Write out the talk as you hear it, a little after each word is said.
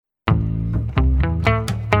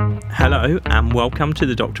Hello and welcome to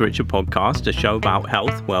the Dr. Richard podcast, a show about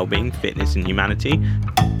health, well-being, fitness and humanity.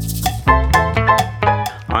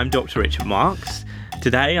 I'm Dr. Richard Marks.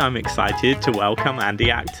 Today I'm excited to welcome Andy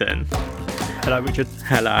Acton. Hello, Richard.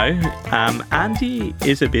 Hello. Andy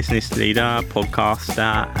is a business leader,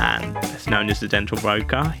 podcaster, and is known as the dental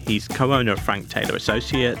broker. He's co-owner of Frank Taylor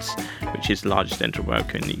Associates, which is the largest dental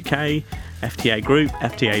broker in the UK, FTA Group,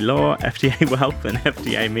 FTA Law, FTA Wealth, and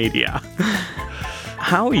FTA Media.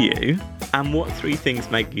 How are you, and what three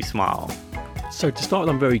things make you smile? So to start with,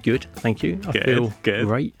 I'm very good, thank you. I feel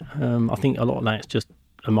great. I think a lot of that's just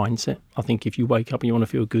a mindset. I think if you wake up and you want to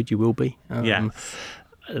feel good, you will be. Yes.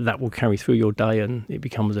 That will carry through your day and it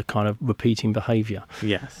becomes a kind of repeating behaviour.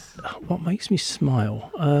 Yes. What makes me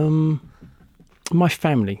smile? My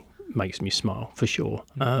family makes me smile, for sure.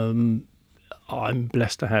 I'm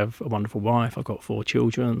blessed to have a wonderful wife. I've got 4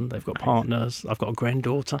 children. They've got partners. I've got a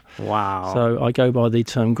granddaughter. Wow. So I go by the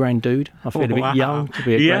term granddude. I feel a bit young to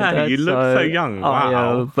be a granddad. Yeah, you look so young.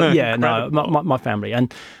 Wow. But yeah, no, my family.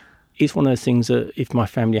 And it's one of those things that if my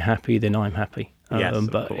family are happy, then I'm happy. Yes,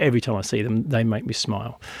 but every time I see them, they make me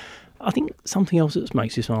smile. I think something else that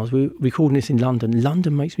makes me smile is we're recording this in London.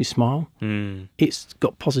 London makes me smile. It's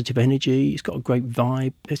got positive energy. It's got a great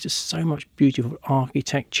vibe. There's just so much beautiful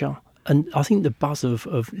architecture. And I think the buzz of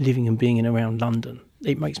living and being in around London,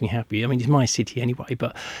 it makes me happy. I mean, it's my city anyway,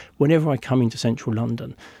 but whenever I come into central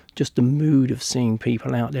London, just the mood of seeing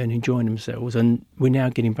people out there and enjoying themselves. And we're now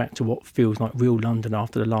getting back to what feels like real London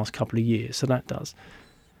after the last couple of years. So that does.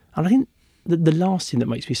 And I think the last thing that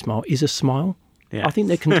makes me smile is a smile. Yes. I think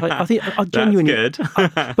they're contagious. I think I genuinely. That's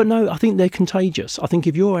good. But no, I think they're contagious. I think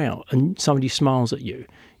if you're out and somebody smiles at you,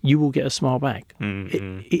 you will get a smile back.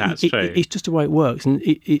 That's true. It's just the way it works, and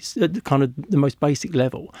it's at the kind of the most basic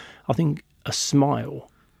level. I think a smile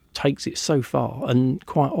takes it so far, and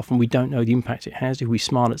quite often we don't know the impact it has. If we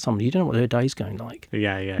smile at somebody, you don't know what their day's going like.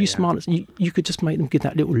 You smile at you could just make them get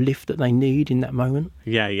that little lift that they need in that moment.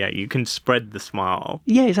 Yeah, you can spread the smile.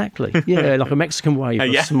 Yeah, exactly. Yeah, like a Mexican wave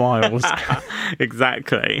of smiles.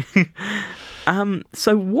 Exactly.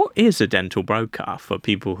 So what is a dental broker for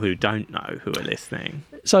people who don't know, who are listening?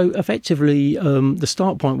 So effectively, the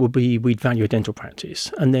start point would be we'd value a dental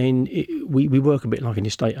practice, and then we work a bit like an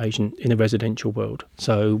estate agent in the residential world.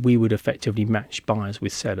 So we would effectively match buyers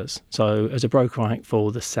with sellers. So as a broker, I act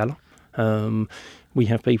for the seller. We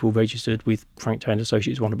have people registered with Frank Taylor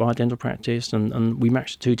Associates who want to buy a dental practice, and we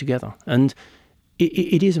match the two together. And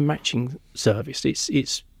it is a matching service.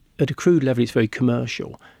 It's at a crude level, it's very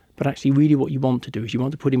commercial. But actually, really what you want to do is you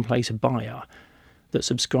want to put in place a buyer that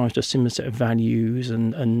subscribes to a similar set of values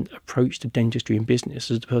and approach to dentistry and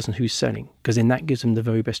business as the person who's selling, because then that gives them the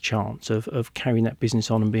very best chance of carrying that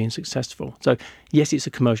business on and being successful. So, yes, it's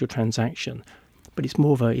a commercial transaction, but it's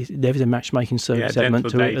more of there is a matchmaking service element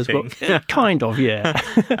to it as well. Kind of, yeah.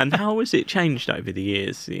 And how has it changed over the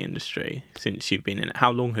years, the industry, since you've been in it?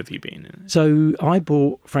 How long have you been in it? So I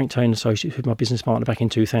bought Frank Taylor Associates with my business partner back in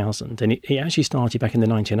 2000, and it actually started back in the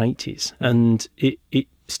 1980s. And it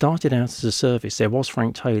started out as a service. There was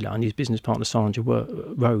Frank Taylor and his business partner, Sandra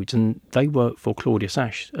Rhodes, and they worked for Claudius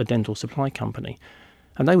Ash, a dental supply company.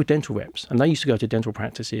 And they were dental reps, and they used to go to dental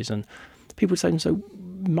practices, and people would say to them, so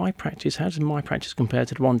my practice, how does my practice compare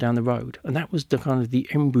to the one down the road? And that was the kind of the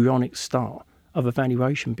embryonic start of a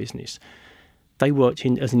valuation business. They worked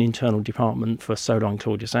as an internal department for so long,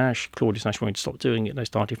 Claudius Ash. Claudius Ash wanted to stop doing it. They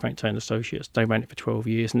started Frank Taylor Associates. They ran it for 12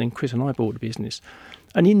 years, and then Chris and I bought the business.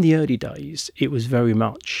 And in the early days, it was very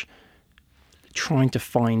much trying to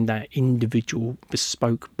find that individual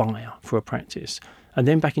bespoke buyer for a practice. And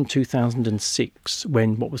then back in 2006,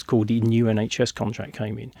 when what was called the new NHS contract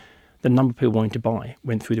came in, the number of people wanting to buy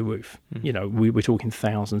went through the roof. You know, we're talking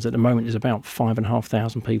thousands. At the moment, there's about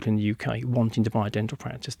 5,500 people in the UK wanting to buy a dental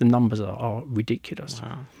practice. The numbers are ridiculous.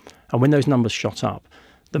 Wow. And when those numbers shot up,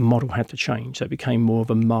 the model had to change. So it became more of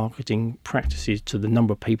a marketing practices to the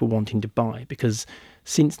number of people wanting to buy, because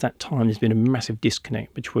since that time, there's been a massive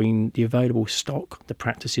disconnect between the available stock, the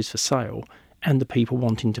practices for sale, and the people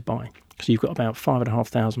wanting to buy. So you've got about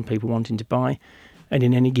 5,500 people wanting to buy. And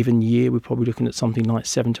in any given year, we're probably looking at something like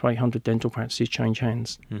 700 to 800 dental practices change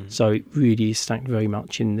hands. So it really is stacked very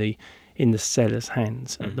much in the seller's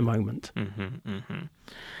hands at the moment.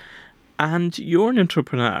 And you're an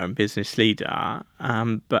entrepreneur and business leader,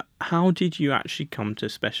 but how did you actually come to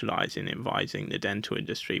specialise in advising the dental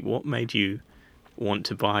industry? What made you want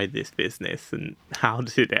to buy this business, and how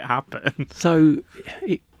did it happen? So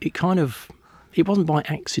it wasn't by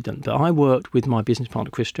accident, but I worked with my business partner,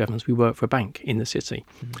 Chris Evans. We worked for a bank in the city.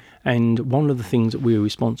 And one of the things that we were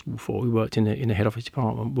responsible for, we worked in a head office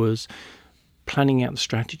department, was planning out the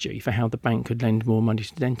strategy for how the bank could lend more money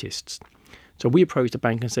to dentists. So we approached the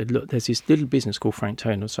bank and said, look, there's this little business called Frank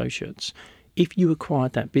Taylor Associates. If you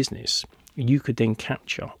acquired that business, you could then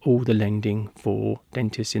capture all the lending for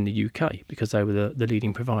dentists in the UK because they were the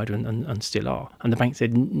leading provider and still are. And the bank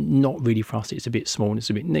said, not really for us, it's a bit small and it's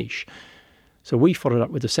a bit niche. So we followed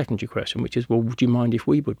up with a secondary question, which is, well, would you mind if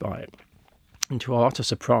we would buy it? And to our utter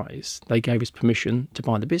surprise, they gave us permission to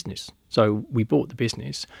buy the business. So we bought the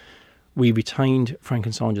business. We retained Frank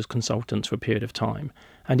 & Sandra's consultants for a period of time.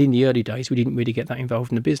 And in the early days, we didn't really get that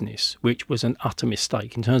involved in the business, which was an utter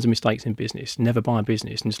mistake. In terms of mistakes in business, never buy a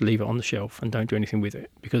business and just leave it on the shelf and don't do anything with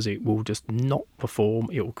it because it will just not perform.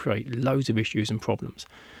 It will create loads of issues and problems.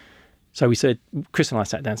 So we said, Chris and I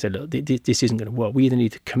sat down and said, look, this isn't going to work. We either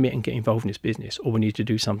need to commit and get involved in this business or we need to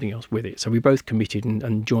do something else with it. So we both committed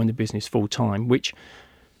and joined the business full time, which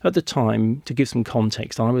at the time, to give some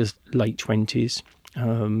context, I was late 20s.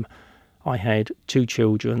 I had 2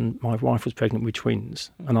 children. My wife was pregnant with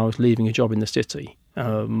twins and I was leaving a job in the city.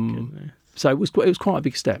 So it was quite a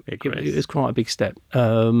big step. It was quite a big step.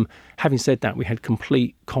 Having said that, we had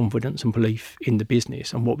complete confidence and belief in the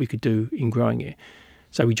business and what we could do in growing it.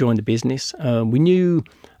 So we joined the business. We knew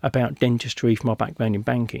about dentistry from our background in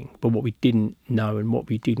banking, but what we didn't know and what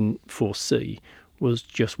we didn't foresee was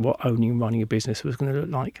just what owning and running a business was going to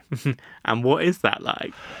look like. And what is that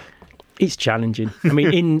like? It's challenging. I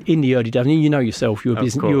mean, in the early days, you know yourself, you're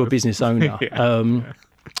a business owner. Yeah.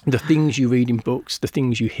 The things you read in books, the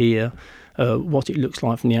things you hear, what it looks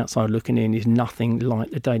like from the outside looking in is nothing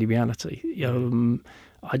like the daily reality.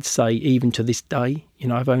 I'd say even to this day,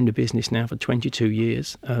 I've owned a business now for 22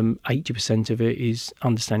 years. 80% of it is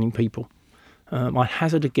understanding people. I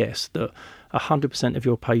hazard a guess that 100% of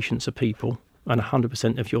your patients are people and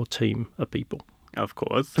 100% of your team are people. Of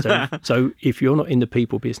course. So if you're not in the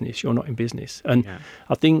people business, you're not in business. And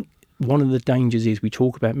I think one of the dangers is we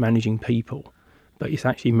talk about managing people, but it's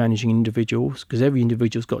actually managing individuals because every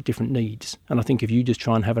individual's got different needs. And I think if you just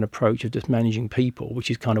try and have an approach of just managing people,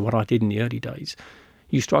 which is kind of what I did in the early days,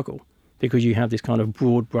 you struggle because you have this kind of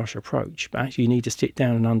broad brush approach. But actually you need to sit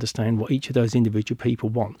down and understand what each of those individual people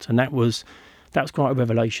want. And that was quite a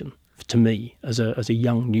revelation to me as a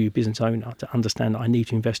young new business owner to understand that I need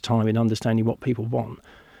to invest time in understanding what people want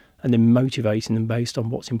and then motivating them based on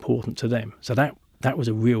what's important to them. So that was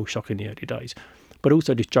a real shock in the early days. But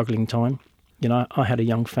also just juggling time. I had a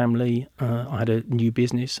young family, I had a new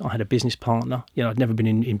business, I had a business partner. I'd never been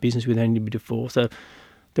in business with anybody before. So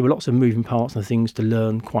there were lots of moving parts and things to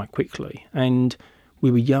learn quite quickly. And we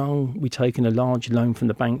were young, we'd taken a large loan from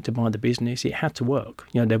the bank to buy the business. It had to work.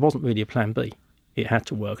 There wasn't really a plan B. It had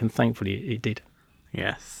to work, and thankfully it did.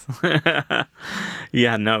 Yes.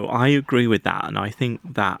 Yeah, no, I agree with that. And I think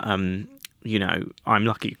that, I'm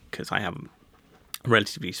lucky because I have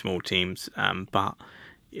relatively small teams, but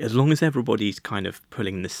as long as everybody's kind of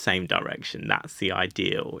pulling in the same direction, that's the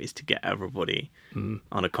ideal, is to get everybody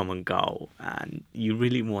on a common goal. And you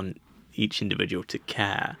really want each individual to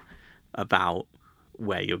care about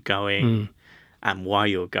where you're going and why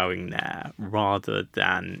you're going there, rather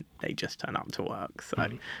than they just turn up to work. So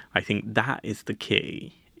I think that is the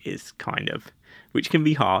key, is kind of, which can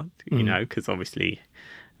be hard, because obviously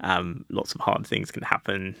lots of hard things can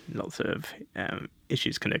happen, lots of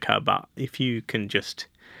issues can occur. But if you can just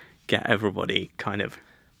get everybody kind of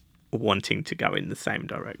wanting to go in the same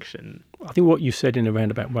direction. I think what you said in a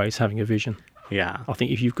roundabout way is having a vision. Yeah. I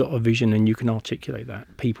think if you've got a vision and you can articulate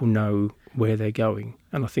that, people know where they're going.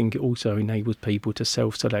 And I think it also enables people to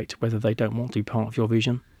self-select whether they don't want to be part of your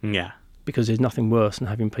vision. Yeah. Because there's nothing worse than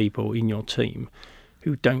having people in your team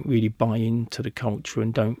who don't really buy into the culture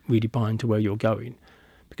and don't really buy into where you're going.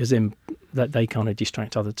 Because then that they kind of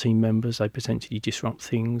distract other team members, they potentially disrupt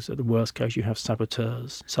things. At the worst case, you have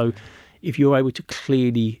saboteurs. So if you're able to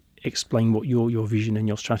clearly explain what your vision and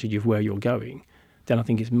your strategy of where you're going, then I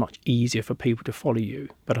think it's much easier for people to follow you.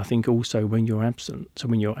 But I think also when you're absent, so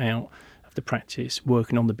when you're out of the practice,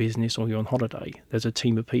 working on the business or you're on holiday, there's a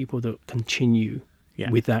team of people that continue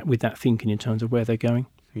with that thinking in terms of where they're going.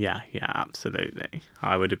 Yeah, absolutely.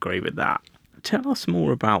 I would agree with that. Tell us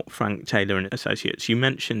more about Frank Taylor and Associates. You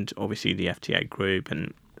mentioned obviously the FTA Group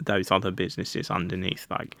and those other businesses underneath,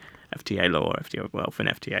 like FTA Law, FTA Wealth and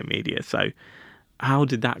FTA Media. So how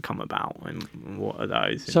did that come about and what are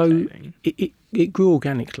those? So it grew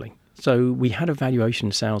organically. So we had a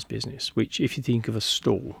valuation sales business, which if you think of a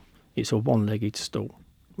stall, it's a one-legged stall,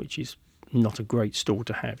 which is not a great stall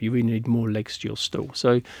to have. You really need more legs to your stall.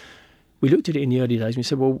 So we looked at it in the early days and we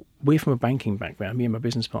said, well, we're from a banking background, me and my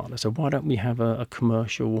business partner, so why don't we have a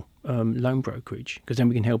commercial loan brokerage? Because then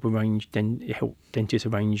we can help dentists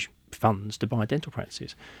arrange funds to buy dental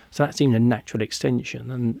practices. So that seemed a natural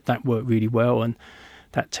extension, and that worked really well. And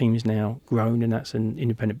that team's now grown, and that's an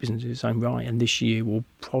independent business in its own right. And this year we'll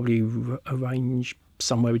probably arrange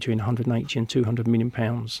somewhere between 180 and 200 million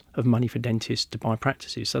pounds of money for dentists to buy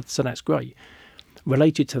practices. So that's great.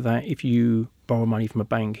 Related to that, if you borrow money from a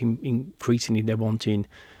bank, increasingly they're wanting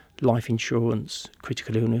life insurance,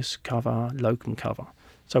 critical illness cover, locum cover.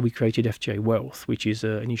 So we created FGA Wealth, which is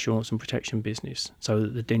an insurance and protection business, so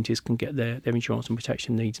that the dentists can get their insurance and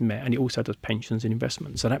protection needs met. And it also does pensions and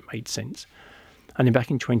investments. So that made sense. And then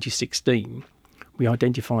back in 2016, we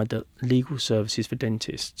identified that legal services for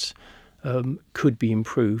dentists could be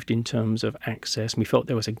improved in terms of access. And we felt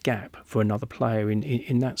there was a gap for another player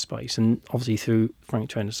in that space. And obviously through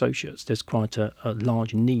Frank Taylor Associates, there's quite a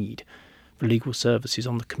large need for legal services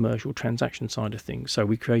on the commercial transaction side of things. So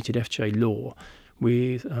we created FGA Law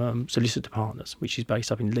with Solicitor Partners, which is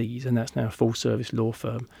based up in Leeds, and that's now a full-service law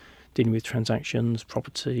firm dealing with transactions,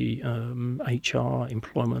 property, HR,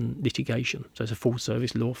 employment, litigation. So it's a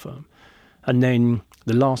full-service law firm. And then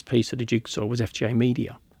the last piece of the jigsaw was FGA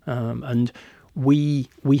Media. And we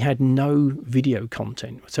had no video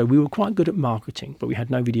content. So we were quite good at marketing, but we had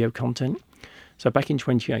no video content. So back in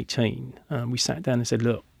 2018, we sat down and said,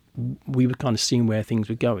 look, we were kind of seeing where things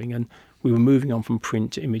were going, and we were moving on from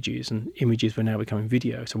print to images, and images were now becoming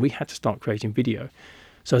video. So we had to start creating video.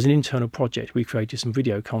 So as an internal project, we created some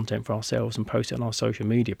video content for ourselves and posted on our social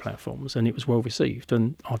media platforms, and it was well received.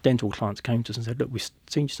 And our dental clients came to us and said, look, we've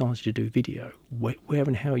seen you started to do video. Where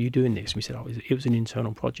and how are you doing this? And we said, it was an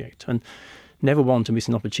internal project, and never want to miss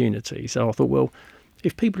an opportunity. So I thought, well,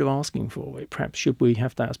 if people are asking for it, perhaps should we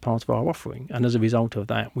have that as part of our offering? And as a result of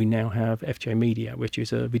that, we now have FGA Media, which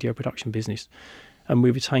is a video production business. And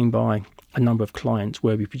we're retained by a number of clients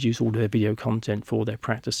where we produce all their video content for their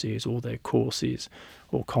practices or their courses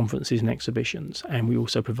or conferences and exhibitions. And we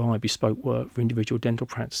also provide bespoke work for individual dental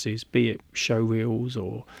practices, be it show reels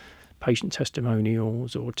or patient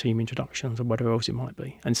testimonials or team introductions or whatever else it might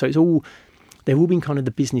be. And so they've all been kind of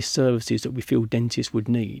the business services that we feel dentists would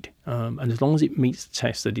need. And as long as it meets the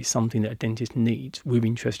test that it's something that a dentist needs, we're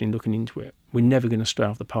interested in looking into it. We're never going to stray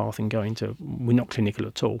off the path and go into, we're not clinical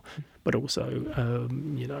at all, but also,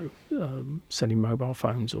 selling mobile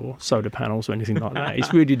phones or solar panels or anything like that.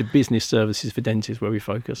 It's really the business services for dentists where we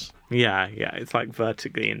focus. Yeah. It's like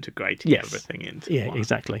vertically integrating everything into one.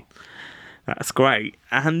 Exactly. That's great.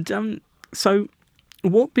 And so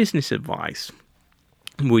what business advice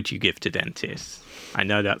would you give to dentists? I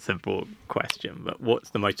know that's a broad question, but what's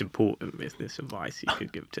the most important business advice you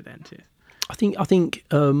could give to dentists? I think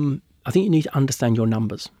you need to understand your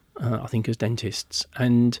numbers. I think as dentists,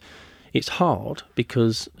 and it's hard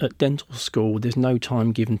because at dental school there's no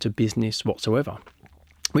time given to business whatsoever.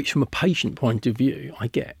 Which, from a patient point of view, I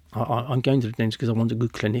get. I'm going to the dentist because I want a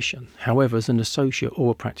good clinician. However, as an associate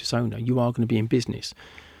or a practice owner, you are going to be in business.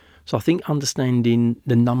 So I think understanding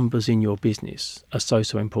the numbers in your business are so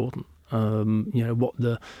important. What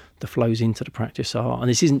the flows into the practice are. And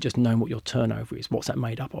this isn't just knowing what your turnover is. What's that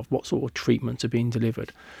made up of? What sort of treatments are being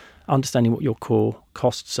delivered? Understanding what your core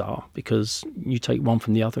costs are, because you take one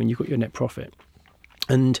from the other and you've got your net profit.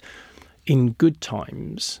 And in good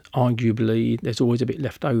times, arguably, there's always a bit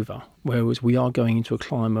left over. Whereas we are going into a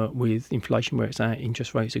climate with inflation where it's at,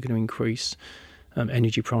 interest rates are going to increase.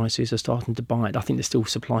 Energy prices are starting to bite. I think there's still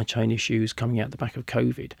supply chain issues coming out the back of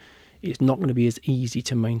COVID. It's not going to be as easy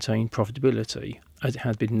to maintain profitability as it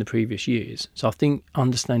has been in the previous years. So I think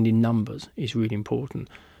understanding numbers is really important.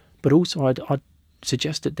 But also I'd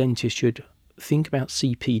suggest that dentists should think about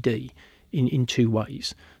CPD in two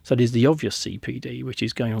ways. So there's the obvious CPD, which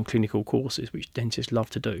is going on clinical courses, which dentists love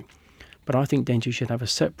to do. But I think dentists should have a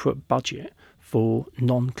separate budget for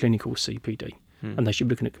non-clinical CPD. And they should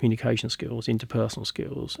be looking at communication skills, interpersonal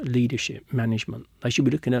skills, leadership, management. They should be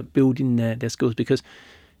looking at building their skills, because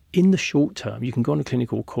in the short term, you can go on a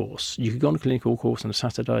clinical course. You could go on a clinical course on a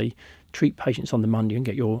Saturday, treat patients on the Monday and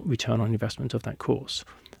get your return on investment of that course.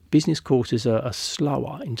 Business courses are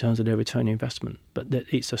slower in terms of their return on investment, but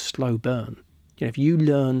it's a slow burn. If you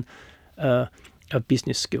learn a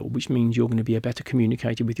business skill, which means you're going to be a better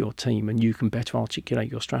communicator with your team and you can better articulate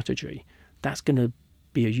your strategy, that's going to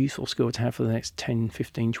be a useful skill to have for the next 10,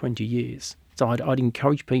 15, 20 years. So I'd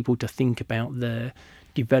encourage people to think about their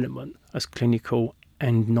development as clinical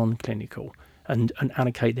and non-clinical and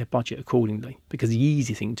allocate their budget accordingly, because the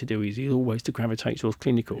easy thing to do is always to gravitate towards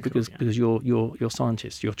clinical because you're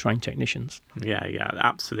scientists, you're trained technicians. Yeah,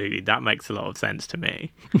 absolutely. That makes a lot of sense to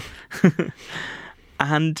me.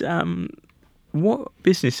 And what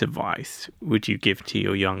business advice would you give to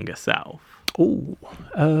your younger self?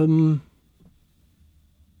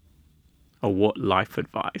 or what life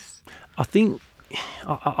advice? I think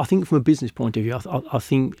from a business point of view, I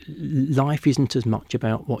think life isn't as much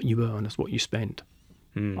about what you earn as what you spend.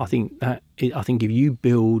 I think if you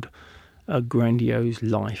build a grandiose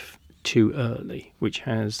life too early, which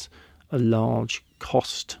has a large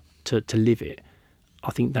cost to live it,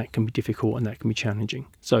 I think that can be difficult and that can be challenging.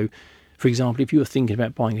 So, for example, if you were thinking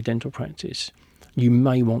about buying a dental practice, you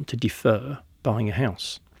may want to defer buying a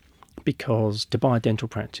house, because to buy a dental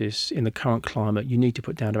practice in the current climate, you need to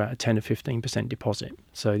put down about a 10 or 15% deposit.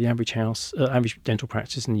 So the average dental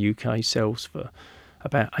practice in the UK sells for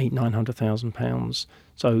about £900,000.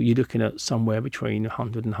 So you're looking at somewhere between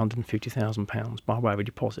 £100,000 and £150,000 by way of a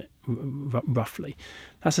deposit, roughly.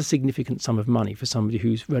 That's a significant sum of money for somebody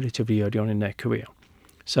who's relatively early on in their career.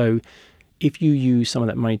 So if you use some of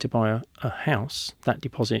that money to buy a house, that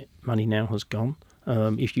deposit money now has gone.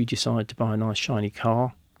 If you decide to buy a nice shiny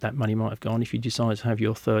car, that money might have gone. If you decide to have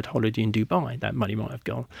your third holiday in Dubai, that money might have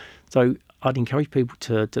gone. So I'd encourage people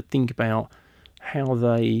to think about how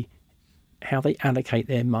they allocate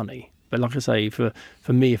their money. But like I say, for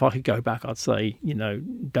me, if I could go back, I'd say,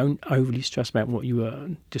 don't overly stress about what you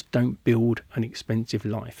earn. Just don't build an expensive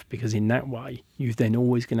life, because in that way, you're then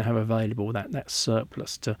always going to have available that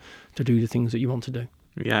surplus to do the things that you want to do.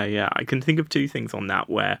 Yeah. I can think of two things on that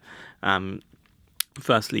where,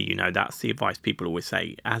 firstly, that's the advice people always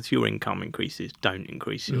say: as your income increases, don't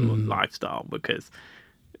increase your lifestyle, because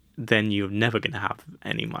then you're never going to have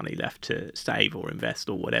any money left to save or invest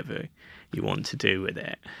or whatever you want to do with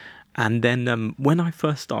it. And then when I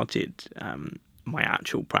first started my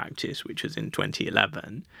actual practice, which was in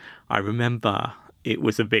 2011, I remember it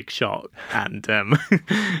was a big shock. And,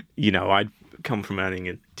 I'd come from earning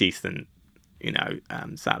a decent,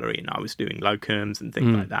 salary, and I was doing locums and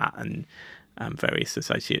things like that, and various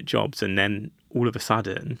associate jobs. And then all of a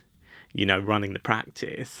sudden, running the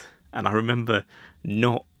practice. And I remember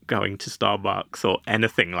not going to Starbucks or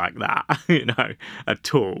anything like that,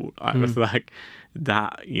 at all. I was like,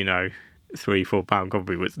 that, £3-4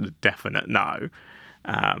 coffee was a definite no.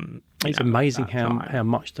 It's amazing how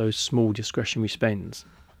much those small discretionary spends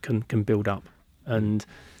can build up. And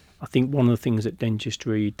I think one of the things that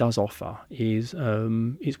dentistry does offer is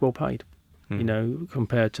it's well paid.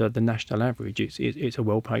 Compared to the national average, it's a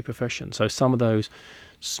well-paid profession. So some of those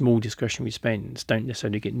small discretionary spends don't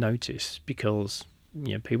necessarily get noticed because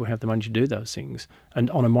people have the money to do those things. And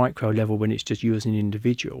on a micro level, when it's just you as an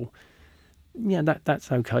individual,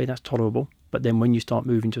 that's okay, that's tolerable. But then when you start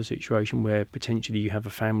moving to a situation where potentially you have a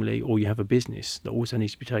family or you have a business that also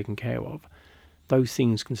needs to be taken care of, those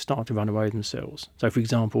things can start to run away themselves. So, for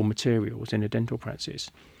example, materials in a dental practice.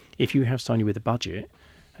 If you have somebody with a budget,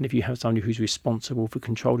 and if you have somebody who's responsible for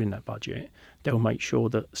controlling that budget, they'll make sure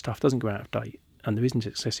that stuff doesn't go out of date and there isn't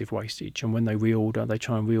excessive wastage. And when they reorder, they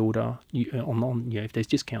try and reorder if there's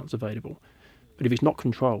discounts available. But if it's not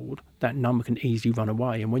controlled, that number can easily run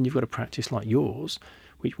away. And when you've got a practice like yours,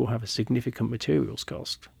 which will have a significant materials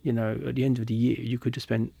cost, at the end of the year, you could have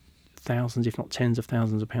spent thousands, if not tens of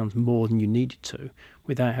thousands of pounds more than you needed to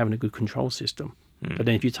without having a good control system. But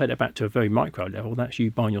then if you take that back to a very micro level, that's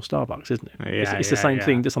you buying your Starbucks, isn't it? It's the same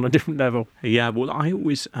thing, just on a different level. Yeah, well, I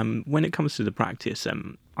always, when it comes to the practice,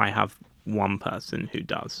 I have one person who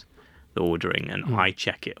does the ordering and I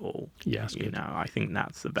check it all. Yes, I think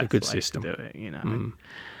that's the best good way system to do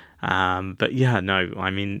it, But yeah, no,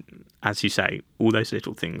 I mean, as you say, all those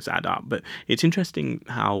little things add up. But it's interesting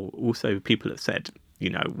how also people have said,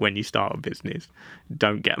 when you start a business,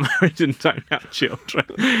 don't get married and don't have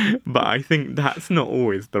children. But I think that's not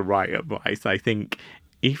always the right advice. I think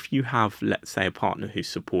if you have, let's say, a partner who's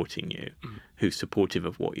supporting you, who's supportive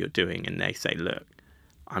of what you're doing, and they say, look,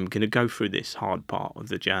 I'm going to go through this hard part of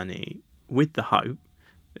the journey with the hope,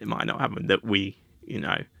 it might not happen, that we,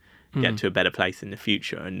 get to a better place in the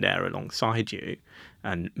future, and they're alongside you,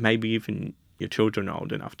 and maybe even your children are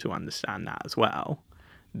old enough to understand that as well,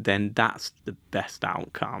 then that's the best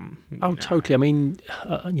outcome. Oh, totally. I mean,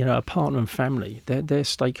 a partner and family, they're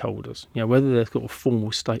stakeholders. Whether they're sort of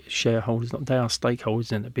formal shareholders, they are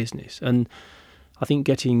stakeholders in the business. And I think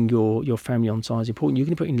getting your family on side is important. You're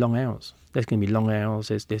going to put in long hours. There's going to be long hours.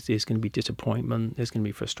 There's going to be disappointment. There's going to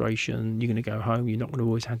be frustration. You're going to go home. You're not going to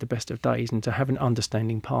always have the best of days. And to have an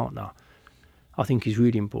understanding partner, I think, is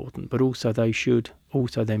really important. But also they should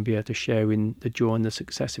also then be able to share in the joy and the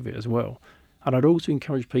success of it as well. And I'd also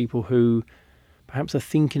encourage people who perhaps are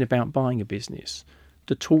thinking about buying a business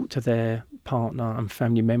to talk to their partner and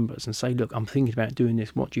family members and say, look, I'm thinking about doing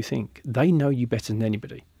this. What do you think? They know you better than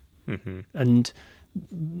anybody. And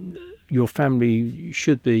your family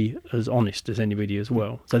should be as honest as anybody as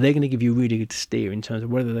well. So they're going to give you a really good steer in terms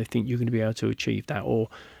of whether they think you're going to be able to achieve that, or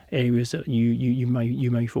areas that you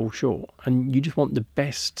may fall short, and you just want the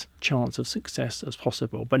best chance of success as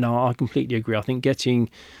possible. But no, I completely agree. I think getting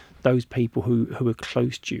those people who are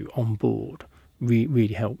close to you on board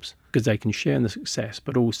really helps, because they can share in the success,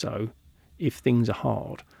 but also if things are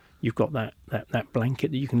hard, you've got that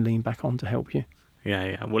blanket that you can lean back on to help you.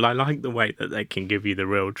 Yeah. Well, I like the way that they can give you the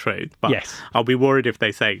real truth, but Yes. I'll be worried if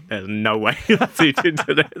they say, there's no way you're suited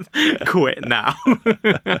to this, quit now.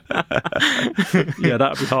 Yeah, that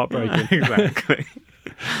would be heartbreaking. Exactly.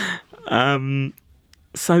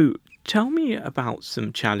 So tell me about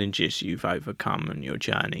some challenges you've overcome on your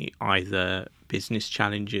journey, either business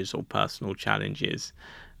challenges or personal challenges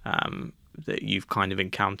that you've kind of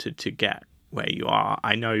encountered to get where you are.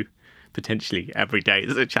 I know potentially every day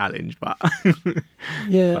is a challenge, but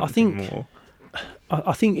yeah, I think more.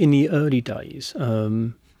 I think in the early days,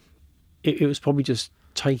 it was probably just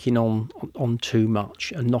taking on too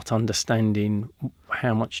much and not understanding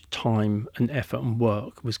how much time and effort and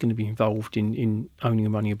work was going to be involved in owning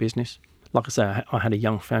and running a business. Like I say, I had a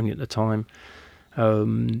young family at the time.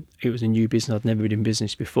 It was a new business. I'd never been in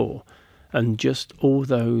business before. And just all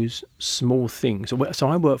those small things. So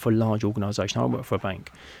I work for a large organisation. I work for a bank.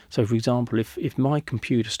 So, for example, if my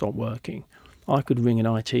computer stopped working, I could ring an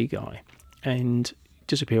IT guy and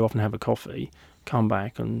disappear off and have a coffee, come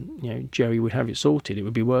back, and Jerry would have it sorted. It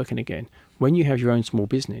would be working again. When you have your own small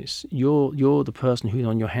business, you're the person who's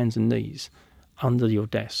on your hands and knees under your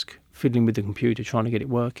desk, fiddling with the computer, trying to get it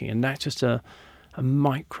working. And that's just a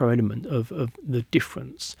micro element of the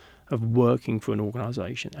difference of working for an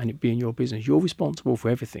organisation and it being your business. You're responsible for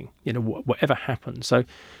everything, whatever happens. So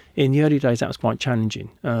in the early days, that was quite challenging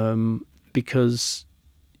because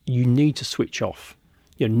you need to switch off.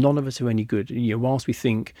 None of us are any good. Whilst we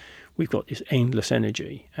think we've got this endless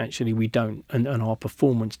energy, actually we don't, and our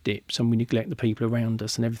performance dips and we neglect the people around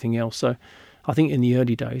us and everything else. So I think in the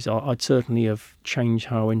early days, I'd certainly have changed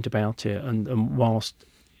how I went about it, and whilst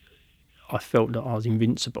I felt that I was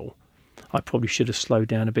invincible, I probably should have slowed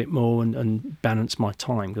down a bit more and balanced my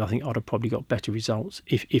time, because I think I'd have probably got better results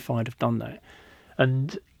if I'd have done that.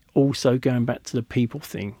 And also going back to the people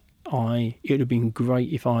thing, it would have been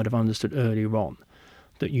great if I'd have understood earlier on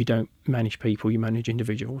that you don't manage people, you manage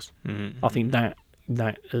individuals. Mm-hmm. I think that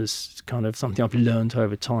is kind of something I've learned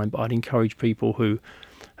over time, but I'd encourage people who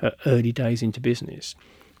are early days into business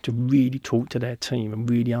to really talk to their team and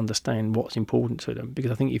really understand what's important to them,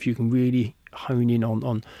 because I think if you can really hone in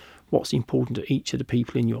on what's important to each of the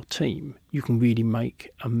people in your team, you can really make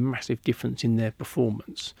a massive difference in their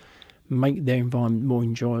performance, make their environment more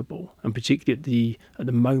enjoyable. And particularly at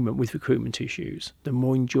the moment with recruitment issues, the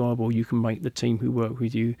more enjoyable you can make the team who work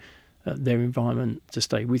with you, their environment to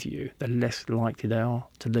stay with you, the less likely they are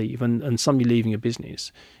to leave. And somebody leaving a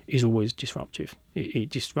business is always disruptive. It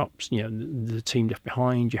disrupts, the team left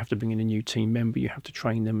behind. You have to bring in a new team member. You have to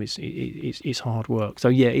train them. It's hard work. So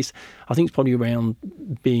yeah, I think it's probably around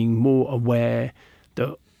being more aware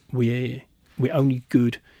that we're only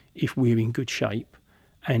good if we're in good shape,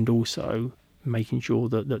 and also making sure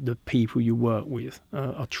that the people you work with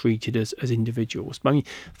are treated as individuals. But I mean,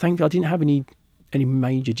 thankfully, I didn't have any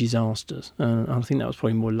major disasters. I think that was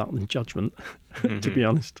probably more luck than judgment, to be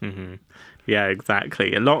honest. Mm-hmm. Yeah,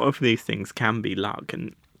 exactly. A lot of these things can be luck,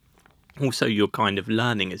 and also you're kind of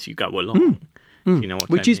learning as you go along. You know what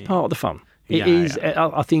Which I is mean? part of the fun. It Yeah, is. yeah.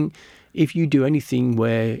 I think if you do anything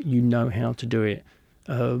where you know how to do it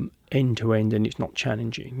end to end and it's not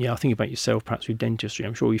challenging. Yeah, I think about yourself, perhaps with dentistry.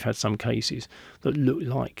 I'm sure you've had some cases that look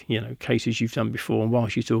like, cases you've done before, and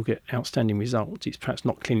whilst you still get outstanding results, it's perhaps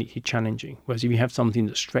not clinically challenging. Whereas if you have something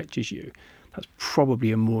that stretches you, that's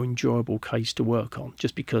probably a more enjoyable case to work on,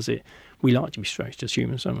 just because we like to be stretched as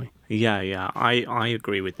humans, don't we? Yeah. I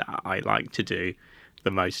agree with that. I like to do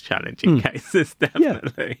the most challenging cases,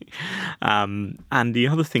 definitely. Yeah. And the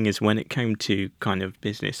other thing is, when it came to kind of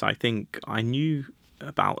business, I think I knew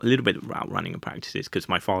a little bit about running practices because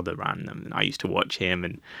my father ran them, and I used to watch him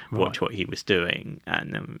and watch what he was doing.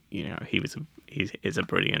 And he's a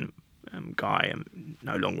brilliant guy, and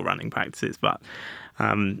no longer running practices, but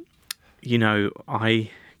I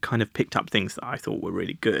kind of picked up things that I thought were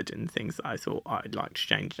really good and things that I thought I'd like to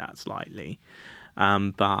change that slightly.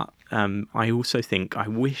 But I also think I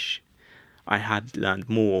wish I had learned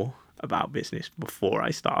more about business before I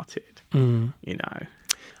started.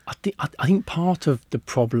 I think part of the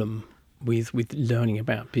problem with learning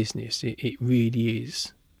about business, it really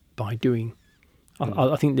is by doing.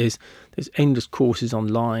 I think there's endless courses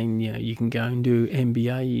online. You can go and do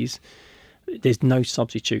MBAs. There's no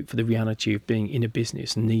substitute for the reality of being in a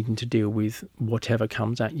business and needing to deal with whatever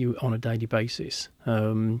comes at you on a daily basis.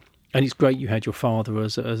 And it's great you had your father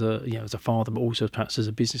as a father, but also perhaps as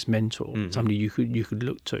a business mentor, somebody you could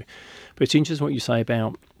look to. But it's interesting what you say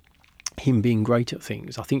about him being great at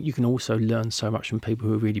things. I think you can also learn so much from people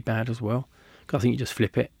who are really bad as well. Because I think you just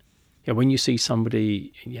flip it. When you see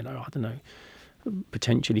somebody, I don't know,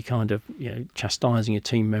 potentially kind of chastising a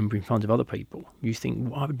team member in front of other people, you think,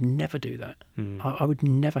 well, I would never do that. I would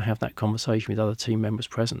never have that conversation with other team members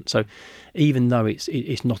present. So even though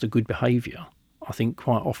it's not a good behaviour, I think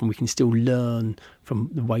quite often we can still learn from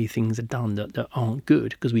the way things are done that aren't good,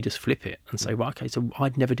 because we just flip it and say, well, okay, so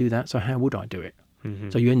I'd never do that, so how would I do it?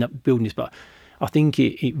 So you end up building this. But I think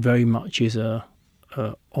it very much is a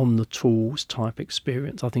on the tools type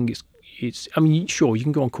experience. I think it's. I mean, sure, you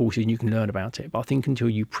can go on courses and you can learn about it, but I think until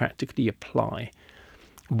you practically apply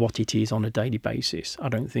what it is on a daily basis, I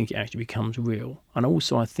don't think it actually becomes real. And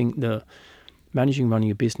also, I think that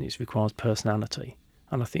running a business requires personality.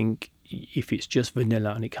 And I think if it's just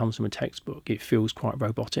vanilla and it comes from a textbook, it feels quite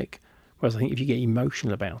robotic. Whereas I think if you get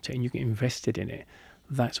emotional about it and you get invested in it,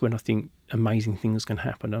 that's when I think amazing things can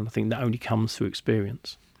happen. And I think that only comes through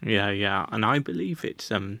experience. Yeah. And I believe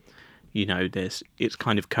it's, it's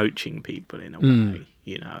kind of coaching people in a way,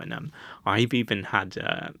 and I've even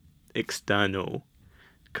had external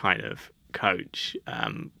kind of coach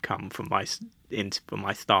come from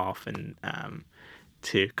my staff and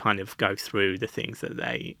to kind of go through the things that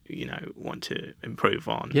they, want to improve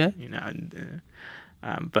on. Yeah.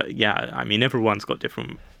 But yeah, I mean, everyone's got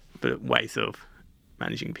different ways of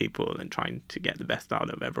managing people and trying to get the best out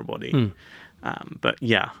of everybody. But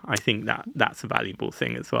yeah, I think that's a valuable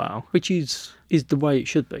thing as well. Which is the way it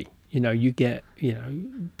should be. You get,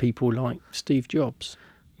 people like Steve Jobs,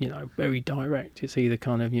 very direct. It's either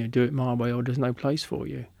kind of, do it my way or there's no place for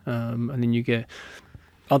you. And then you get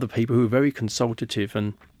other people who are very consultative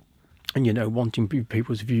and wanting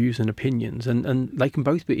people's views and opinions, and they can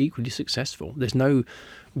both be equally successful. There's no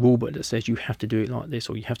rule book that says you have to do it like this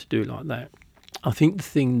or you have to do it like that. I think the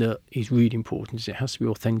thing that is really important is it has to be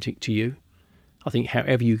authentic to you. I think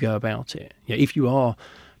however you go about it, if you are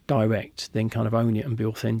direct, then kind of own it and be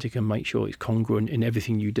authentic and make sure it's congruent in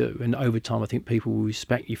everything you do. And over time, I think people will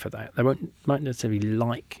respect you for that. They might necessarily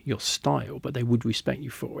like your style, but they would respect you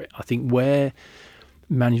for it. I think where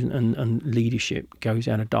management and leadership goes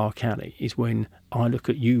down a dark alley is when I look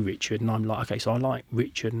at you, Richard, and I'm like, okay, so I like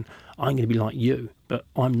Richard and I'm going to be like you, but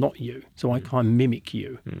I'm not you. So I kind of mimic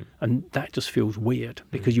you. And that just feels weird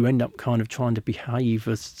because you end up kind of trying to behave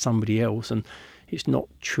as somebody else and it's not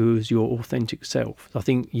true as your authentic self. So I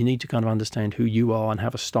think you need to kind of understand who you are and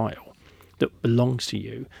have a style that belongs to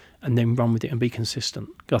you and then run with it and be consistent.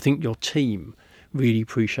 I think your team really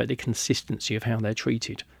appreciate the consistency of how they're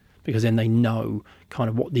treated, because then they know kind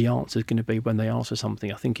of what the answer is going to be when they answer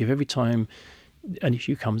something. I think if every time an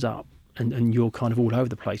issue comes up and you're kind of all over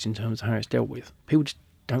the place in terms of how it's dealt with, people just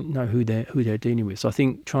don't know who they're dealing with. So I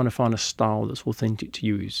think trying to find a style that's authentic to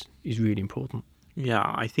you is really important. Yeah,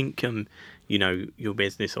 I think, your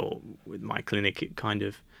business or with my clinic, it kind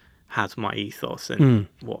of has my ethos and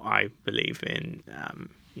what I believe in,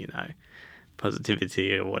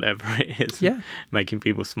 positivity or whatever it is, making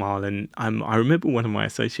people smile. And I remember one of my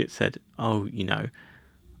associates said,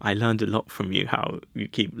 I learned a lot from you, how you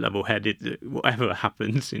keep level-headed, whatever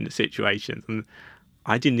happens in the situations. And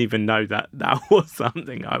I didn't even know that was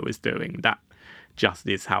something I was doing. That just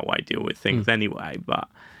is how I deal with things anyway. But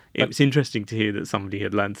it was interesting to hear that somebody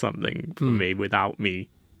had learned something from me without me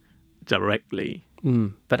directly.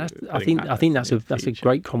 But I think that's a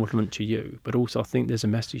great compliment to you. But also I think there's a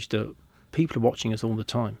message that people are watching us all the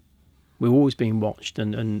time. We're always being watched,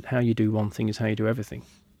 and how you do one thing is how you do everything.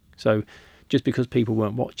 So just because people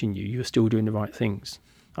weren't watching you, you're still doing the right things.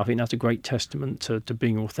 I think that's a great testament to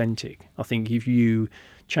being authentic. I think if you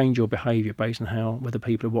change your behaviour based on whether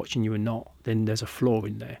people are watching you or not, then there's a flaw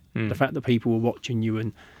in there. The fact that people were watching you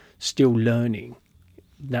and still learning,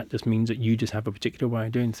 that just means that you just have a particular way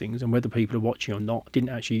of doing things, and whether people are watching or not didn't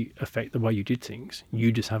actually affect the way you did things.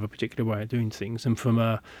 You just have a particular way of doing things, and from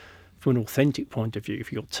an authentic point of view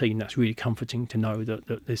for your team, that's really comforting to know that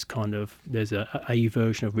there's a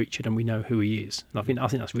version of Richard and we know who he is. And I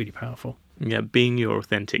think that's really powerful. Yeah, being your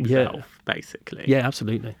authentic self, basically. Yeah,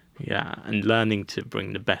 absolutely. Yeah, and learning to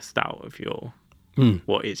bring the best out of your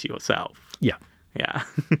what is yourself. Yeah. Yeah.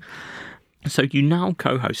 So you now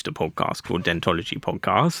co-host a podcast called Dentology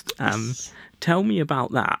Podcast. Yes. Tell me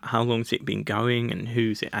about that. How long's it been going and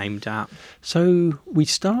who's it aimed at? So we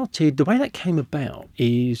started, the way that came about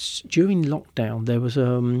is during lockdown, there was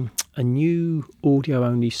a new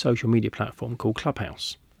audio-only social media platform called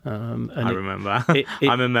Clubhouse. And I remember. I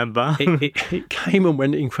remember. It came and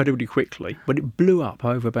went incredibly quickly, but it blew up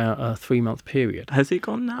over about a 3-month period. Has it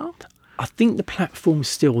gone now? I think the platform's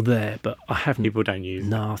still there, but I haven't. People don't use it.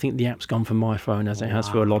 No, I think the app's gone from my phone as it has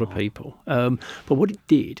for a lot of people. But what it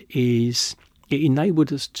did is it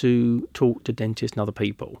enabled us to talk to dentists and other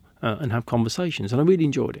people and have conversations, and I really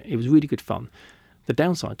enjoyed it. It was really good fun. The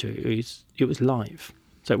downside to it is it was live,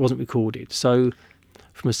 so it wasn't recorded. So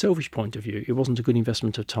from a selfish point of view, it wasn't a good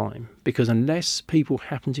investment of time, because unless people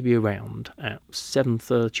happened to be around at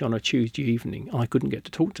 7:30 on a Tuesday evening, I couldn't get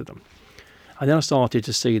to talk to them. And then I started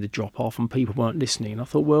to see the drop off and people weren't listening. And I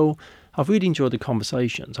thought, well, I've really enjoyed the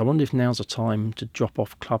conversations. I wonder if now's the time to drop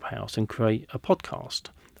off Clubhouse and create a podcast,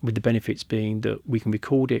 with the benefits being that we can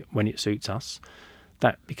record it when it suits us.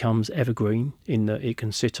 That becomes evergreen in that it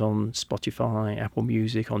can sit on Spotify, Apple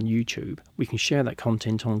Music, on YouTube. We can share that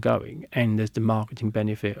content ongoing, and there's the marketing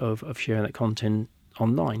benefit of sharing that content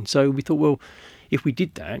online. So we thought, well, if we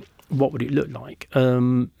did that, what would it look like?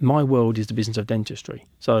 My world is the business of dentistry.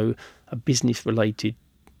 So a business-related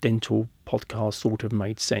dental podcast sort of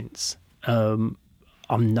made sense. I'm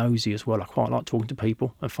nosy as well. I quite like talking to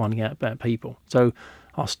people and finding out about people. So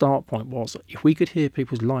our start point was, if we could hear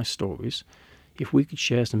people's life stories, if we could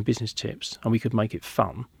share some business tips and we could make it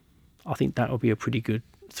fun, I think that would be a pretty good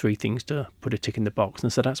 3 things to put a tick in the box.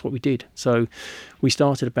 And so that's what we did. So we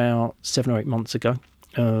started about 7 or 8 months ago.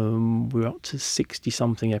 We're up to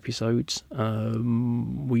 60-something episodes.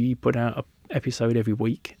 We put out an episode every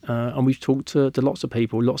week, and we've talked to lots of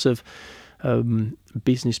people, lots of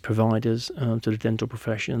business providers to the dental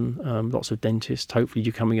profession, lots of dentists. Hopefully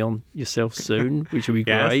you're coming on yourself soon, which will be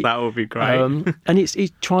great. Yes, that would be great. And it's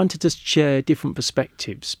trying to just share different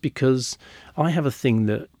perspectives, because I have a thing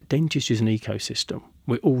that dentistry is an ecosystem.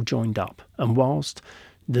 We're all joined up. And whilst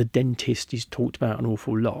the dentist is talked about an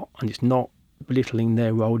awful lot, and it's not belittling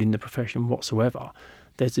their role in the profession whatsoever,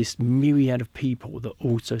 there's this myriad of people that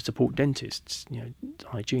also support dentists,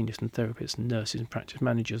 hygienists and therapists and nurses and practice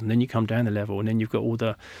managers. And then you come down the level, and then you've got all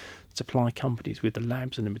the supply companies with the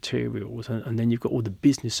labs and the materials, and then you've got all the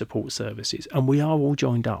business support services. And we are all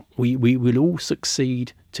joined up. We will all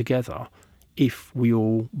succeed together if we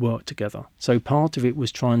all work together. So part of it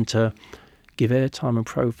was trying to give airtime and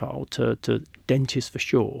profile to dentists for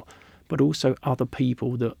sure, but also other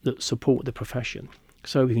people that support the profession.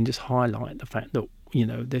 So we can just highlight the fact that,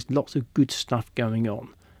 there's lots of good stuff going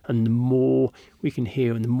on. And the more we can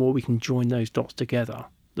hear and the more we can join those dots together,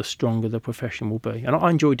 the stronger the profession will be. And I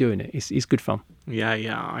enjoy doing it. It's good fun.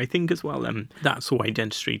 Yeah. I think as well, that's the way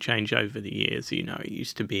dentistry changed over the years. It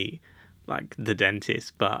used to be like the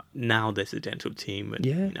dentist, but now there's a dental team,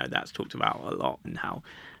 and that's talked about a lot, and how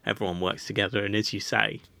everyone works together. And as you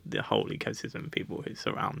say, the whole ecosystem of people who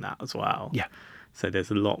surround that as well. Yeah. So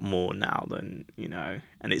there's a lot more now than,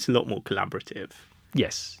 and it's a lot more collaborative.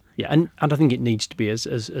 Yes. Yeah. And I think it needs to be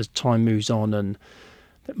as time moves on and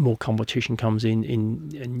more competition comes in,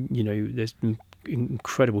 and there's been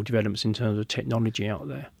incredible developments in terms of technology out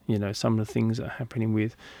there. Some of the things that are happening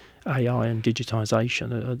with AI and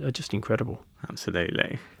digitisation are just incredible.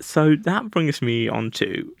 Absolutely. So that brings me on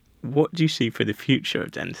to, what do you see for the future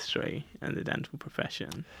of dentistry and the dental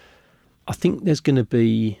profession? I think there's going to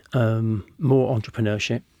be more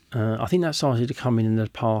entrepreneurship. I think that started to come in the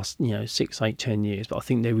past, 6, 8, 10 years. But I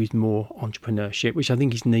think there is more entrepreneurship, which I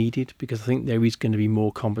think is needed, because I think there is going to be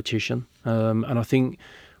more competition. And I think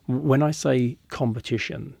when I say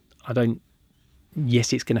competition,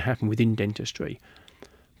 yes, it's going to happen within dentistry.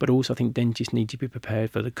 But also I think dentists need to be prepared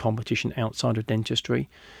for the competition outside of dentistry.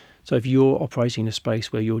 So if you're operating in a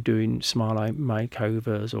space where you're doing smile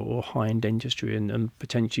makeovers or high-end dentistry, and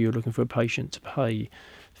potentially you're looking for a patient to pay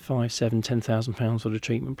 £5,000, £7,000, £10,000 for the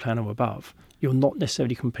treatment plan or above, you're not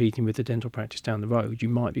necessarily competing with the dental practice down the road. You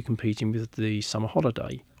might be competing with the summer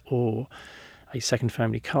holiday or a second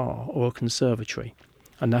family car or a conservatory.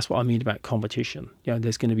 And that's what I mean about competition.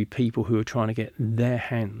 There's going to be people who are trying to get their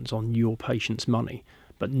hands on your patient's money,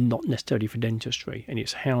 but not necessarily for dentistry. And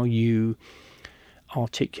it's how you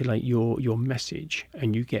articulate your message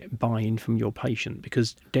and you get buy-in from your patient,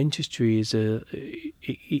 because dentistry is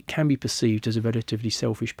it can be perceived as a relatively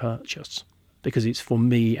selfish purchase, because it's for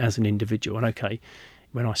me as an individual. And okay,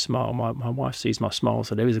 when I smile, my wife sees my smile,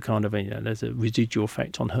 so there is a kind of there's a residual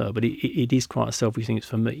effect on her, but it is quite a selfish thing. It's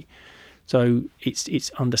for me. So it's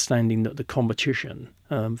understanding that the competition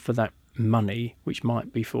for that money, which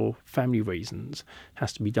might be for family reasons,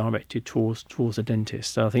 has to be directed towards the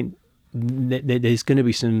dentist. So I think there's going to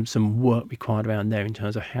be some work required around there in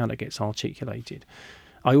terms of how that gets articulated.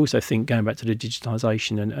 I also think, going back to the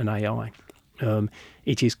digitisation and AI,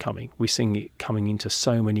 It is coming. We're seeing it coming into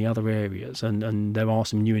so many other areas, and there are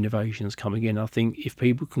some new innovations coming in. I think if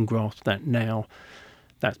people can grasp that now,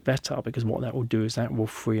 that's better, because what that will do is that will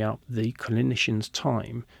free up the clinician's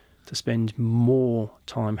time to spend more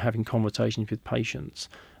time having conversations with patients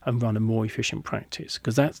and run a more efficient practice.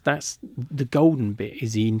 Because that's the golden bit,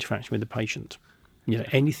 is the interaction with the patient.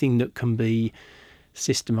 Anything that can be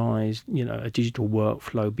systemized, a digital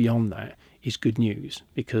workflow beyond that is good news,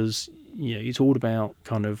 because it's all about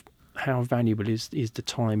kind of how valuable is the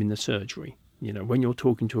time in the surgery. When you're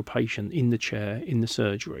talking to a patient in the chair in the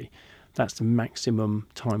surgery, that's the maximum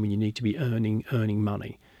time when you need to be earning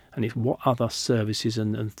money. And it's what other services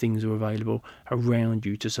and things are available around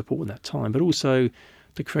you to support that time, but also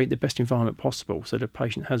to create the best environment possible so the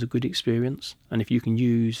patient has a good experience. And if you can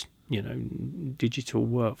use digital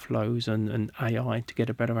workflows and AI to get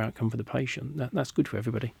a better outcome for the patient, that's good for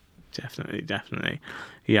everybody. Definitely.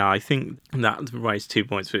 Yeah, I think that raised 2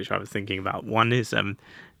 points which I was thinking about. One is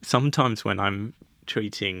sometimes when I'm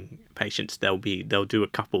treating patients, they'll do a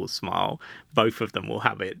couple smile. Both of them will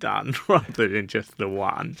have it done rather than just the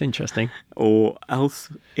one. It's interesting. Or else,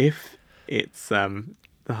 if it's the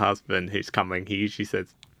husband who's coming, he usually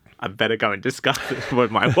says, I better go and discuss this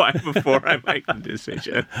with my wife before I make the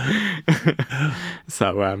decision.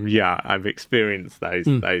 So, I've experienced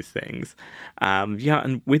those things.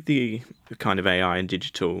 And with the kind of AI and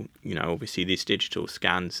digital, obviously these digital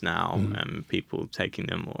scans now, people taking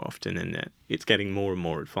them more often, and it's getting more and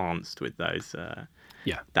more advanced with those.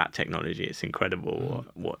 That technology. It's incredible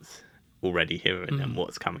what's already here and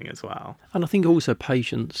what's coming as well. And I think also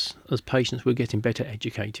as patients, we're getting better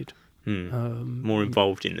educated. More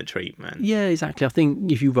involved in the treatment. Yeah, exactly. I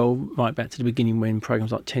think if you roll right back to the beginning when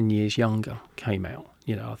programs like 10 Years Younger came out,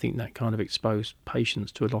 I think that kind of exposed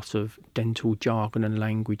patients to a lot of dental jargon and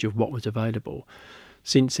language of what was available.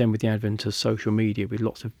 Since then, with the advent of social media, with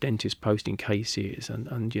lots of dentists posting cases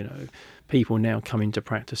and people now come into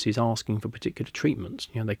practices asking for particular treatments.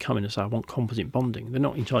 They come in and say, I want composite bonding. They're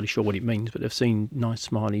not entirely sure what it means, but they've seen nice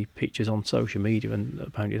smiley pictures on social media and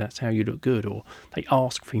apparently that's how you look good. Or they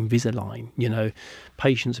ask for Invisalign.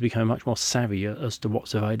 Patients have become much more savvy as to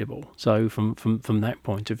what's available. So from that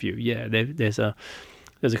point of view,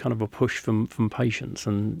 there's a kind of a push from patients,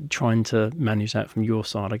 and trying to manage that from your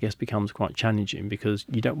side, I guess, becomes quite challenging, because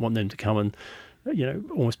you don't want them to come and,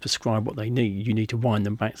 almost prescribe what they need. You need to wind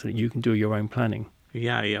them back so that you can do your own planning.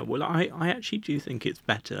 Yeah. Well, I actually do think it's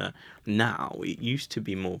better now. It used to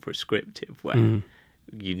be more prescriptive, where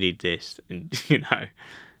you need this and,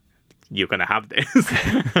 you're going to have this.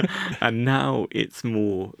 And now it's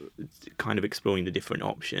more kind of exploring the different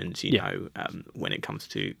options, when it comes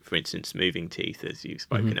to, for instance, moving teeth, as you've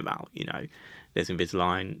spoken about. There's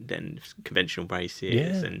Invisalign, then conventional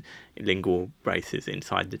braces and lingual braces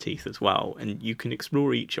inside the teeth as well. And you can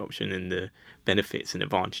explore each option and the benefits and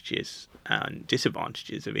advantages and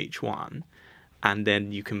disadvantages of each one. And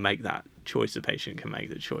then you can make that choice. The patient can make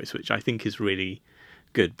the choice, which I think is really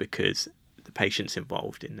good, because the patient's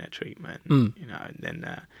involved in their treatment, and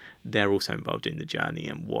then they're also involved in the journey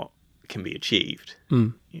and what can be achieved.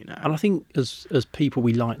 And I think as people,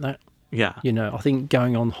 we like that. Yeah. I think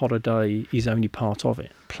going on holiday is only part of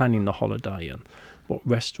it. Planning the holiday and what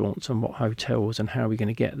restaurants and what hotels and how we're going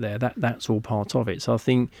to get there, that's all part of it. So I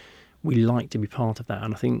think we like to be part of that.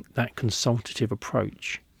 And I think that consultative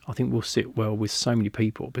approach, will sit well with so many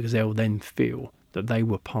people, because they'll then feel that they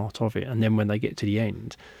were part of it. And then when they get to the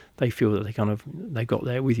end, they feel that they got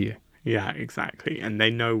there with you. Yeah, exactly. And they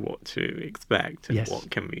know what to expect and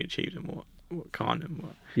what can be achieved and what can't, and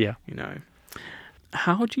what,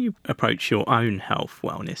 How do you approach your own health,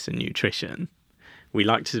 wellness and nutrition? We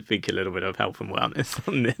like to speak a little bit of health and wellness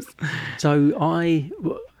on this. So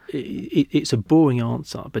it's a boring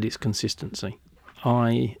answer, but it's consistency.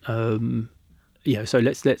 So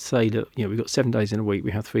let's say that we've got 7 days in a week,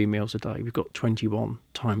 we have 3 meals a day, we've got 21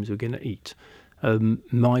 times we're going to eat.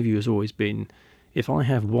 My view has always been, if I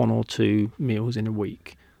have 1 or 2 meals in a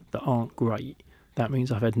week that aren't great, that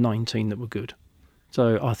means I've had 19 that were good.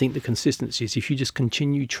 So I think the consistency is, if you just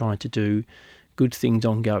continue trying to do good things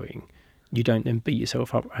ongoing, you don't then beat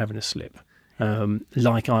yourself up for having a slip. I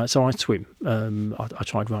swim. I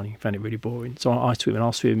tried running, found it really boring. So I swim, and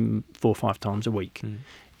I'll swim 4 or 5 times a week.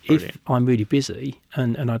 If I'm really busy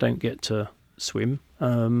and I don't get to swim,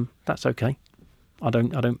 that's okay. I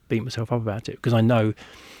don't beat myself up about it, because I know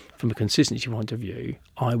from a consistency point of view,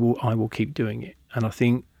 I will keep doing it. And I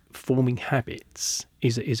think forming habits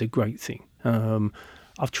is a great thing.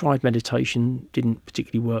 I've tried meditation, didn't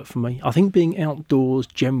particularly work for me. I think being outdoors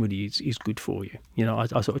generally is good for you. You know, I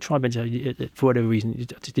sort of tried meditation, for whatever reason, I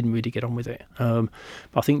just didn't really get on with it. But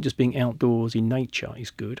I think just being outdoors in nature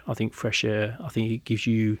is good. I think fresh air, I think it gives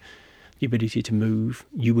you the ability to move.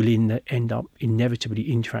 You will end up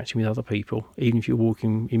inevitably interacting with other people. Even if you're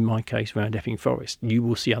walking, in my case, around Epping Forest, you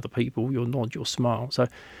will see other people, you'll nod, you'll smile. So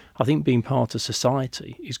I think being part of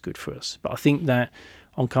society is good for us. But I think that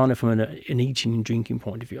on kind of from an eating and drinking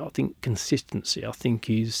point of view, I think consistency, I think,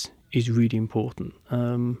 is really important.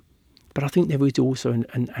 But I think there is also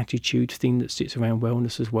an attitude thing that sits around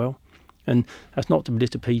wellness as well. And that's not to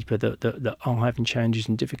belittle people that are having challenges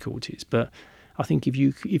and difficulties, but I think if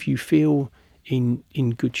you feel in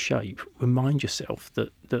good shape, remind yourself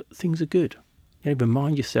that things are good. You know,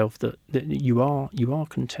 remind yourself that you are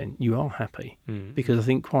content, you are happy. Because I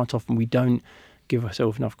think quite often we don't give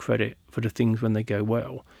ourselves enough credit for the things when they go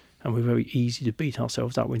well, and we're very easy to beat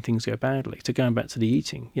ourselves up when things go badly. So going back to the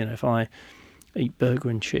eating, you know, if I eat burger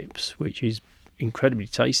and chips, which is incredibly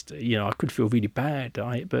tasty, you know, I could feel really bad that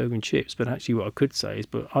I ate burger and chips, but actually what I could say is,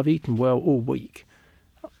 but I've eaten well all week.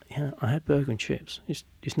 Yeah, I had burger and chips.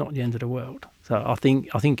 It's not the end of the world. So I think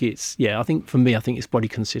it's I think for me, I think it's body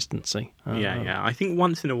consistency. Yeah. I think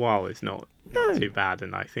once in a while is not too bad,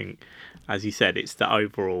 and I think, as you said, it's the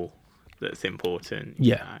overall that's important.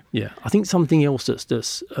 Yeah. I think something else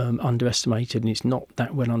that's underestimated, and it's not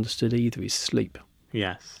that well understood either, is sleep.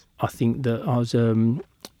 Yes. I think that I was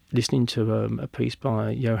listening to a piece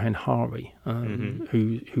by Johan Hari,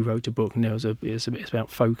 who wrote a book, and it's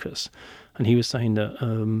about focus. And he was saying that,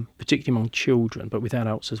 particularly among children, but with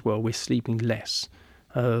adults as well, we're sleeping less.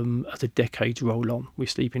 As the decades roll on, we're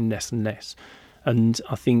sleeping less and less. And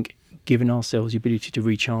I think giving ourselves the ability to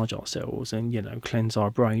recharge ourselves and, you know, cleanse our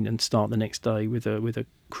brain and start the next day with a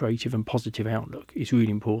creative and positive outlook is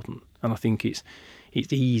really important. And I think it's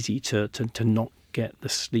easy to not get the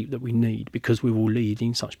sleep that we need because we're all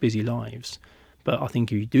leading such busy lives. But I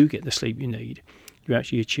think if you do get the sleep you need, you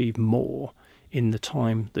actually achieve more in the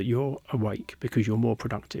time that you're awake because you're more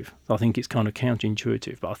productive. I think it's kind of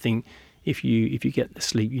counterintuitive, but I think if you get the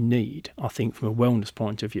sleep you need, I think from a wellness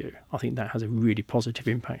point of view, I think that has a really positive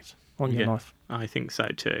impact on your life. I think so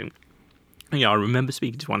too. Yeah, I remember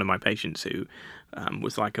speaking to one of my patients who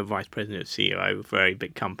was like a vice president of CEO of a very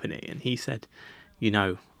big company, and he said, you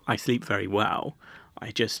know, I sleep very well.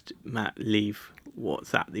 I just leave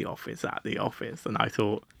what's at the office. And I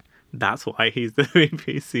thought, that's why he's the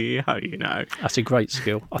VP CEO, you know. That's a great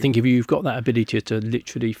skill. I think if you've got that ability to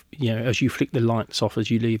literally, you know, as you flick the lights off as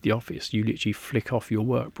you leave the office, you literally flick off your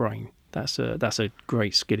work brain. That's a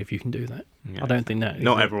great skill if you can do that. Yeah. I don't think that...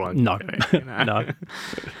 Not everyone. No. You know? No.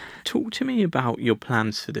 Talk to me about your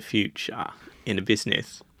plans for the future in a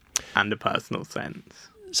business and a personal sense.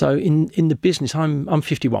 So in the business, I'm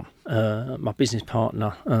 51. My business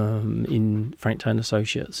partner in Frank Taylor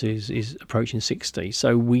Associates is approaching 60.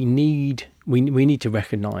 So we need to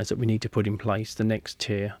recognise that we need to put in place the next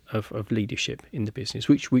tier of leadership in the business,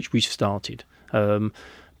 which we've started.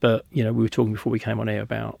 But you know, we were talking before we came on air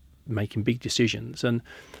about making big decisions, and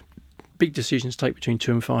big decisions take between 2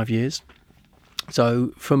 and 5 years.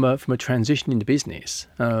 So from a transition in the business,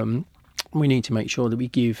 we need to make sure that we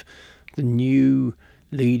give the new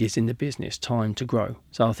leaders in the business time to grow.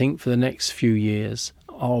 So I think for the next few years,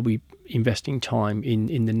 I'll be investing time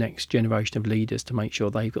in the next generation of leaders to make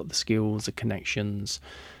sure they've got the skills, the connections,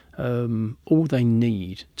 all they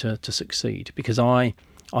need to succeed. Because I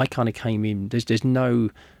kind of came in, there's no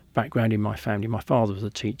background in my family. My father was a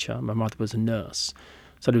teacher, my mother was a nurse.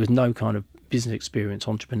 So there was no kind of business experience,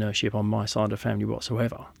 entrepreneurship on my side of the family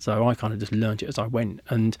whatsoever. So I kind of just learned it as I went.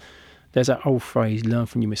 And there's that old phrase, learn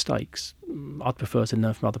from your mistakes. I'd prefer to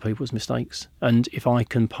learn from other people's mistakes. And if I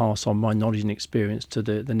can pass on my knowledge and experience to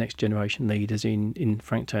the next generation leaders in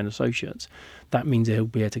Frank Taylor Associates, that means they'll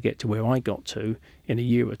be able to get to where I got to in a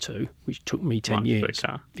year or two, which took me 10 years.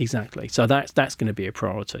 Quicker. Exactly. So that's going to be a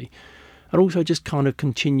priority. And also just kind of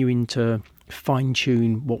continuing to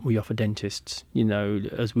fine-tune what we offer dentists. You know,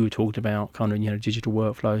 as we were talking about kind of, you know, digital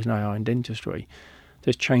workflows and AI in dentistry,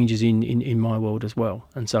 there's changes in my world as well.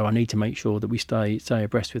 And so I need to make sure that we stay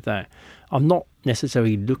abreast with that. I'm not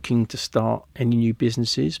necessarily looking to start any new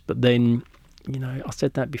businesses, but then, you know, I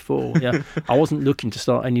said that before. Yeah, I wasn't looking to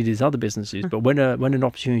start any of these other businesses, but when an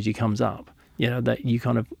opportunity comes up, you know, that you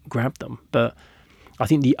kind of grab them. But I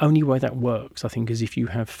think the only way that works, I think, is if you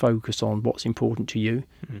have focus on what's important to you,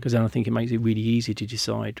 because then I think it makes it really easy to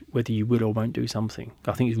decide whether you will or won't do something.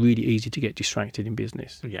 I think it's really easy to get distracted in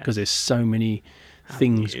business because there's so many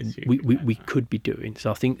things we could be doing. So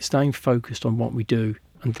I think staying focused on what we do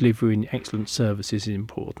and delivering excellent services is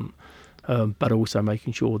important. but also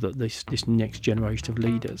making sure that this next generation of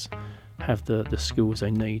leaders have the skills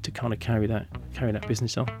they need to kind of carry that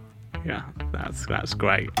business on. Yeah, that's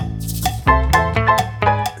great.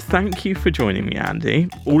 Thank you for joining me, Andy.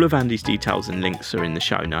 All of Andy's details and links are in the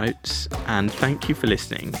show notes, and thank you for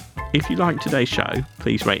listening. If you liked today's show,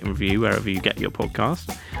 please rate and review wherever you get your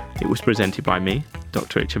podcast. It was presented by me,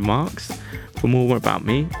 Dr. Richard Marks. For more about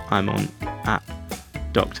me, I'm on at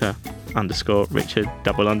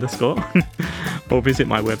Dr._Richard_, or visit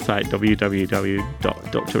my website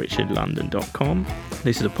www.drrichardlondon.com.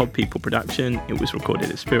 This is a Pod People production. It was recorded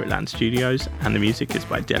at Spiritland Studios, and the music is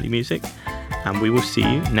by Deli Music. And we will see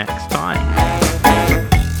you next time.